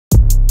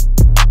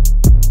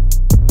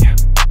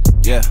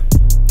Yeah.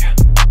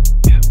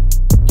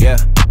 Yeah.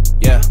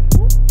 Yeah.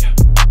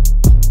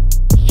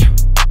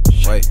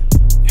 Wait.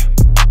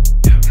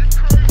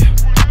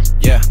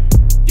 Yeah.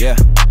 Yeah.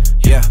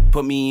 Yeah.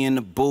 Put me in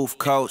the booth,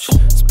 coach.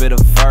 Spit a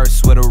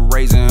verse with a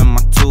razor in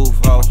my tooth,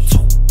 ho.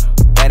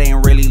 That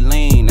ain't really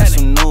lean, that's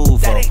some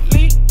nouveau.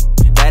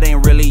 That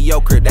ain't really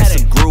yoker, that's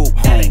a group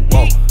home.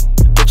 Whoa.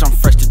 Bitch, I'm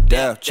fresh to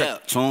death,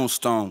 check the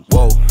tombstone.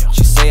 Whoa.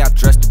 She say I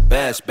dress the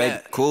best, baby,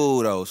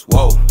 kudos.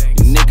 Whoa.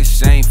 You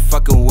niggas ain't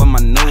fucking with my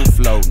new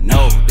flow.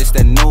 No, this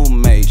that new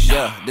Maze,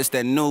 yeah, this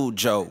that new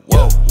Joe.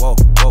 Whoa, whoa,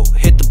 whoa.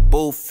 Hit the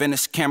booth,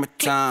 finish camera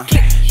time.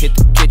 Hit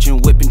the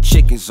kitchen, whipping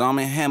chickens, I'm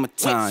in hammer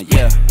time,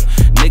 yeah.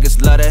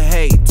 Niggas love to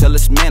hate till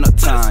it's man of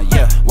time,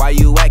 yeah. Why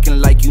you acting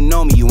like you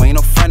know me? You ain't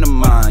no friend of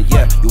mine,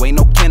 yeah. You ain't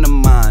no kin of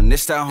mine.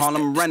 This that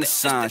Harlem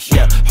Renaissance,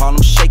 yeah.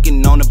 Harlem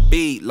shaking on the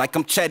beat like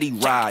I'm Chetty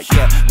Ride,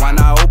 yeah. Why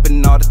not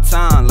open all the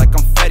time like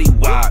I'm Fetty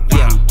Wap,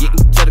 yeah. I'm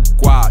getting to the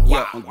guap,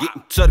 yeah. I'm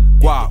getting to the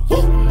guap.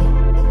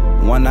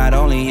 One night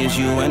only is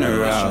you in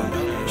her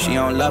out. She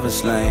on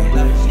Lover's Lane,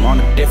 I'm on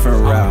a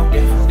different route.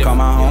 Call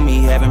my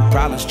homie having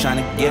problems trying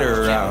to get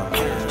her out.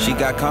 She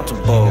got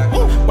comfortable,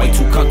 way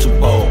too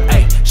comfortable.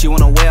 Ay, she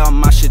wanna wear all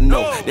my shit,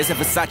 no. This a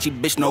Versace,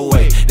 bitch, no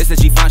way. This is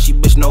she fine, she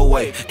bitch, no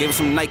way. Gave her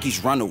some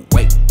Nikes, run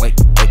away, wait,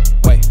 wait,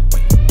 wait.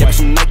 Give her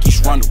some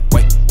Nikes, run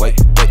away,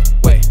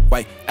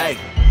 wait. Ay,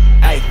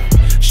 ay.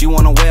 She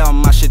wanna wear all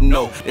my shit,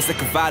 no. This a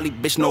Cavalli,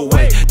 bitch, no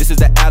way. This is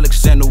the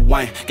Alexander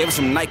Wayne. Gave her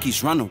some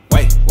Nikes, run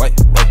away, wait.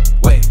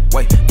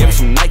 Give her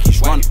some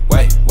Nikes, run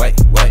away, wait.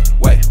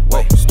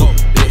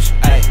 Stupid bitch,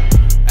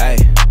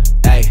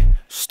 ay,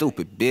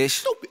 stupid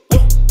bitch.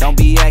 Don't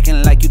be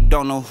acting like you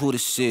don't know who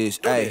this is,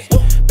 ayy.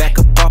 Back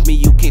up off me,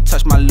 you can't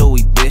touch my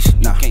Louis, bitch.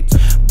 Nah,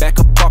 back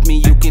up off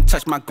me, you can't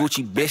touch my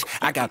Gucci, bitch.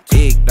 I got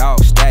big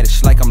dog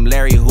status like I'm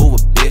Larry Hoover,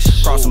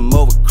 bitch. Cross him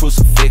over,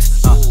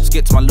 crucifix.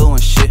 Skip to my Lou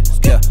and shit.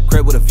 Yeah,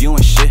 crib with a view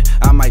and shit.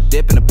 I might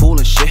dip in the pool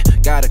and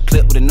shit. Got a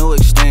clip with a new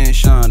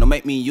extension. Don't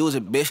make me use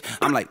it, bitch.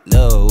 I'm like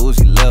Lil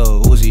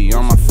Uzi.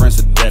 All my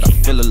friends are dead. I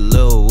feel a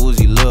Lil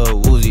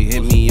Uzi.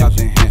 Hit me out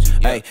the hand.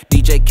 Hey,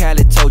 DJ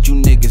Khaled told you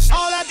niggas. All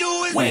I do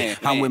is win.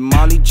 I'm with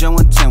Marley, Joe,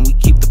 and 10. We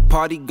keep the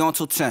party going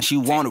till 10. She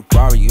want a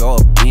Rari or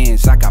a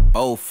Benz. I got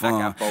both.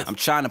 I'm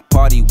trying to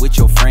party with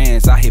your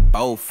friends. I hit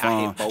both.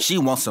 She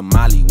wants some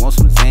Molly, wants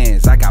some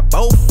Zans. I got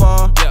both.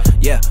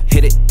 Yeah,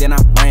 hit it, then I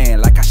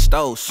ran like I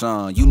stole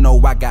some. You know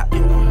I got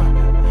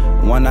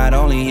one night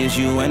only is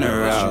you in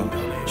her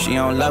out. She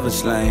on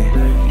Lover's Lane,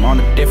 I'm on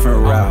a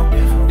different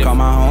route. Call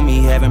my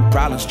homie having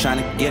problems trying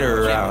to get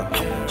her out.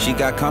 She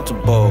got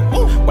comfortable,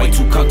 way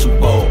too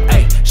comfortable.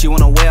 Ay, she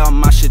wanna wear all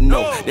my shit,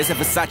 no. This a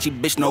Versace,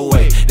 bitch, no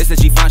way. This is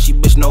she fine, she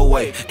bitch, no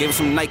way. Gave her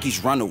some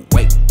Nikes, run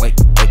away, wait.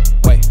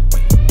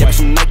 Give her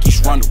some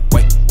Nikes, run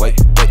away,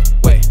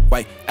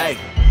 wait. Ay.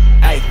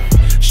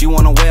 She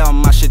wanna wear all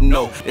my shit,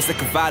 no. This a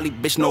Cavalli,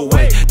 bitch, no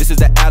way. This is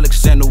the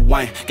Alexander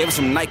Wayne. Gave her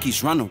some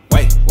Nikes, run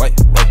away, wait.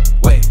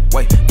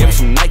 Give her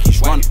some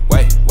Nikes, run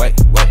away, wait.